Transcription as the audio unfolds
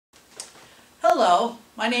Hello,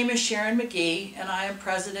 my name is Sharon McGee and I am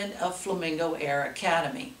president of Flamingo Air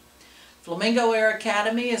Academy. Flamingo Air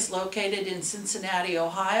Academy is located in Cincinnati,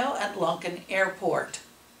 Ohio at Lunken Airport.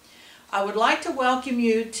 I would like to welcome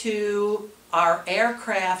you to our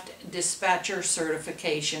aircraft dispatcher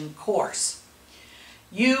certification course.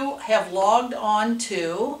 You have logged on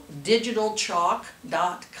to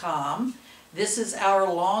digitalchalk.com. This is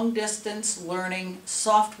our long-distance learning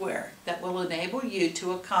software that will enable you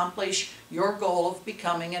to accomplish your goal of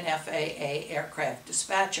becoming an FAA aircraft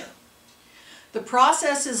dispatcher. The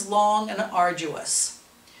process is long and arduous.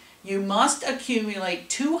 You must accumulate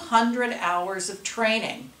 200 hours of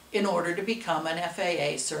training in order to become an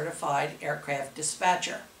FAA certified aircraft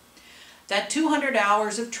dispatcher. That 200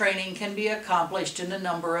 hours of training can be accomplished in a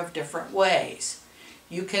number of different ways.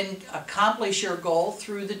 You can accomplish your goal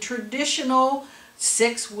through the traditional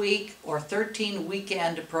 6-week or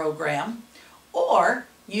 13-weekend program, or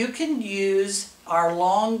you can use our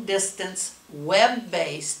long-distance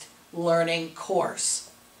web-based learning course.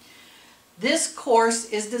 This course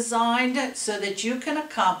is designed so that you can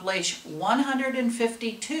accomplish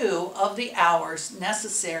 152 of the hours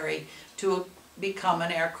necessary to become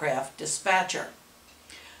an aircraft dispatcher.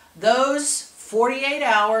 Those 48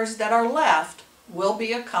 hours that are left will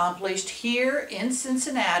be accomplished here in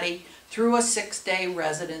Cincinnati through a 6-day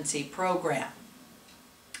residency program.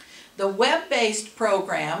 The web-based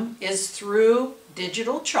program is through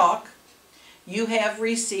Digital Chalk. You have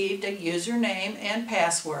received a username and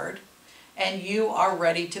password, and you are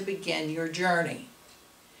ready to begin your journey.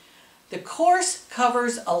 The course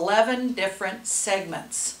covers 11 different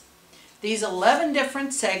segments. These 11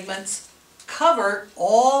 different segments cover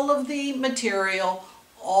all of the material,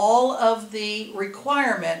 all of the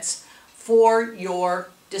requirements for your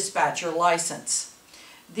dispatcher license.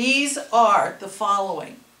 These are the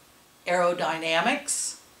following: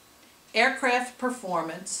 aerodynamics, aircraft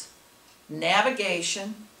performance,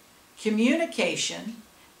 navigation, communication,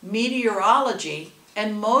 meteorology,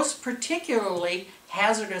 and most particularly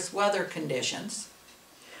hazardous weather conditions,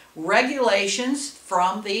 regulations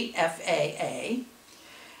from the FAA,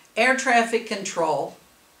 air traffic control,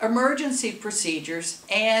 emergency procedures,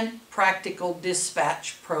 and practical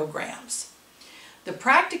dispatch programs. The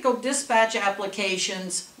practical dispatch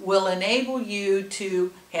applications will enable you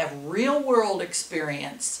to have real-world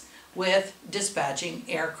experience with dispatching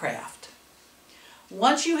aircraft.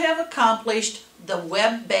 Once you have accomplished the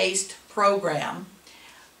web-based program,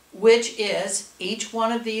 which is each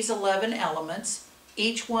one of these 11 elements,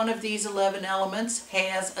 each one of these 11 elements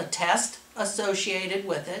has a test associated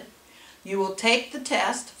with it. You will take the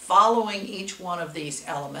test following each one of these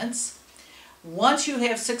elements. Once you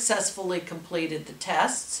have successfully completed the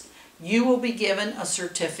tests, you will be given a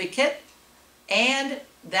certificate, and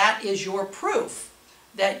that is your proof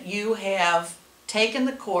that you have taken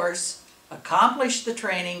the course, accomplished the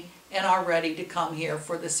training, and are ready to come here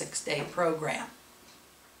for the 6-day program.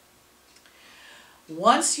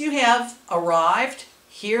 Once you have arrived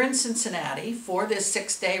here in Cincinnati for this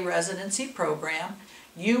 6-day residency program,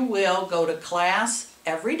 you will go to class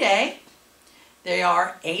every day. There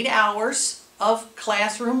are 8 hours of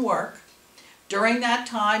classroom work. During that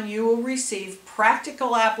time, you will receive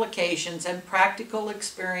practical applications and practical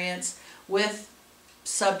experience with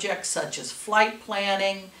subjects such as flight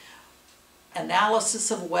planning,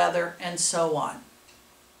 analysis of weather, and so on.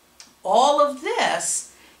 All of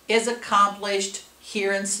this is accomplished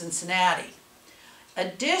here in Cincinnati.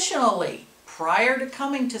 Additionally, prior to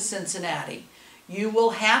coming to Cincinnati, you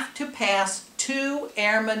will have to pass 2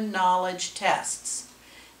 airman knowledge tests.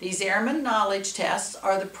 These airman knowledge tests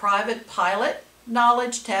are the private pilot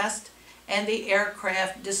knowledge test and the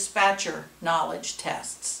aircraft dispatcher knowledge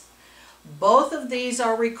tests. Both of these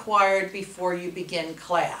are required before you begin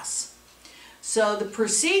class. So the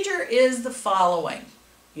procedure is the following.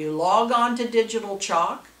 You log on to Digital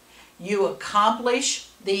Chalk, you accomplish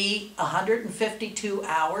the 152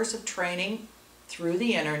 hours of training through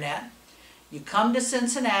the internet. You come to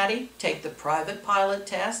Cincinnati, take the private pilot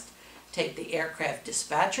test, take the aircraft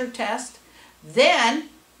dispatcher test, then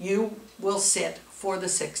you will sit for the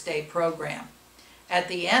 6-day program. At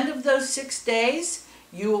the end of those 6 days,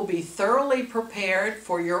 you will be thoroughly prepared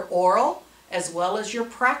for your oral as well as your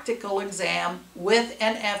practical exam with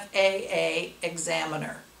an FAA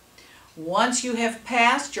examiner. Once you have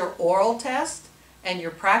passed your oral test and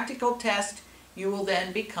your practical test, you will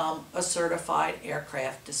then become a certified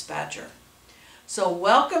aircraft dispatcher. So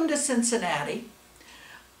welcome to Cincinnati,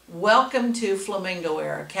 welcome to Flamingo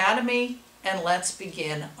Air Academy, and let's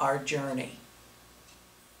begin our journey.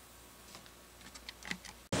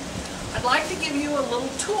 I'd like to give you a little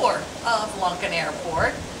tour of Lunken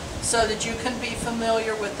Airport. so that you can be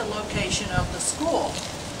familiar with the location of the school.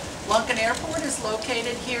 Lunken Airport is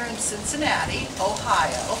located here in Cincinnati,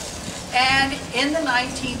 Ohio, and in the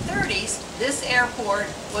 1930s, this airport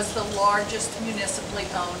was the largest municipally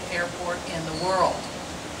owned airport in the world.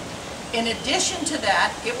 In addition to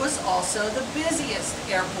that, it was also the busiest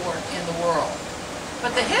airport in the world.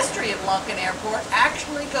 But the history of Lunken Airport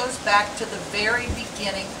actually goes back to the very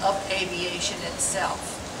beginning of aviation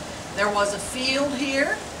itself. There was a field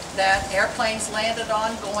here that airplanes landed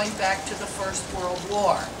on going back to the First World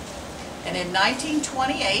War. And in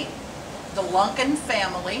 1928, the Lunken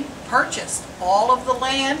family purchased all of the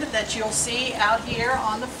land that you'll see out here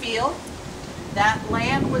on the field. That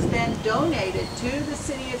land was then donated to the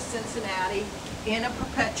city of Cincinnati in a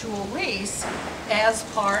perpetual lease as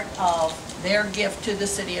part of their gift to the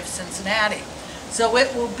city of Cincinnati. So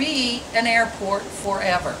it will be an airport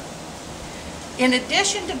forever. In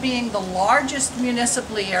addition to being the largest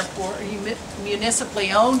municipally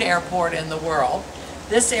owned airport in the world,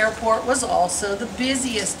 this airport was also the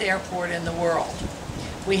busiest airport in the world.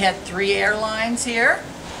 We had 3 airlines here.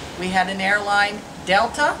 We had an airline,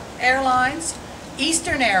 Delta Airlines,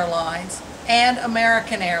 Eastern Airlines, and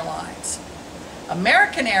American Airlines.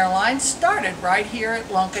 American Airlines started right here at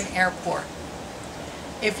Lunken Airport.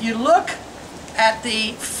 If you look at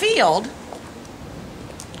the field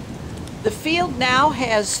now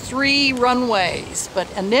has 3 runways,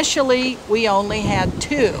 but initially we only had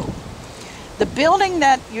 2. The building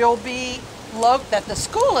that the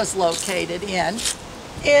school is located in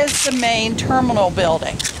is the main terminal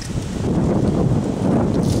building.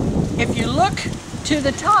 If you look to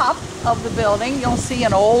the top of the building, you'll see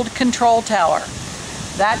an old control tower.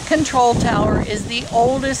 That control tower is the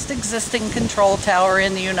oldest existing control tower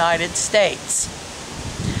in the United States.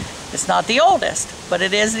 It's not the oldest, but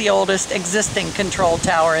it is the oldest existing control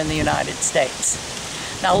tower in the United States.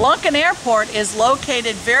 Now, Lunken Airport is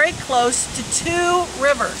located very close to 2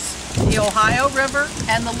 rivers, the Ohio River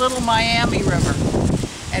and the Little Miami River.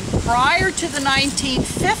 And prior to the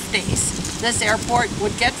 1950s, this airport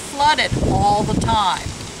would get flooded all the time.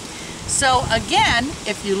 So again,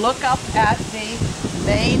 if you look up at the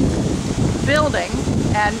main building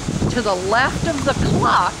and to the left of the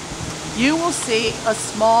clock, you will see a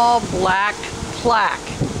small black plaque.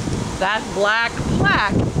 That black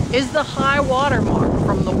plaque is the high water mark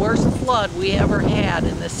from the worst flood we ever had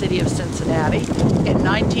in the city of Cincinnati in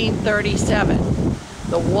 1937.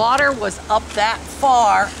 The water was up that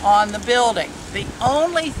far on the building. The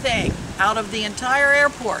only thing out of the entire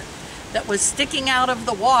airport that was sticking out of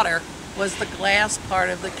the water was the glass part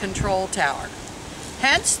of the control tower.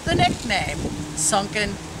 Hence the nickname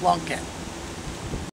Sunken Lunken.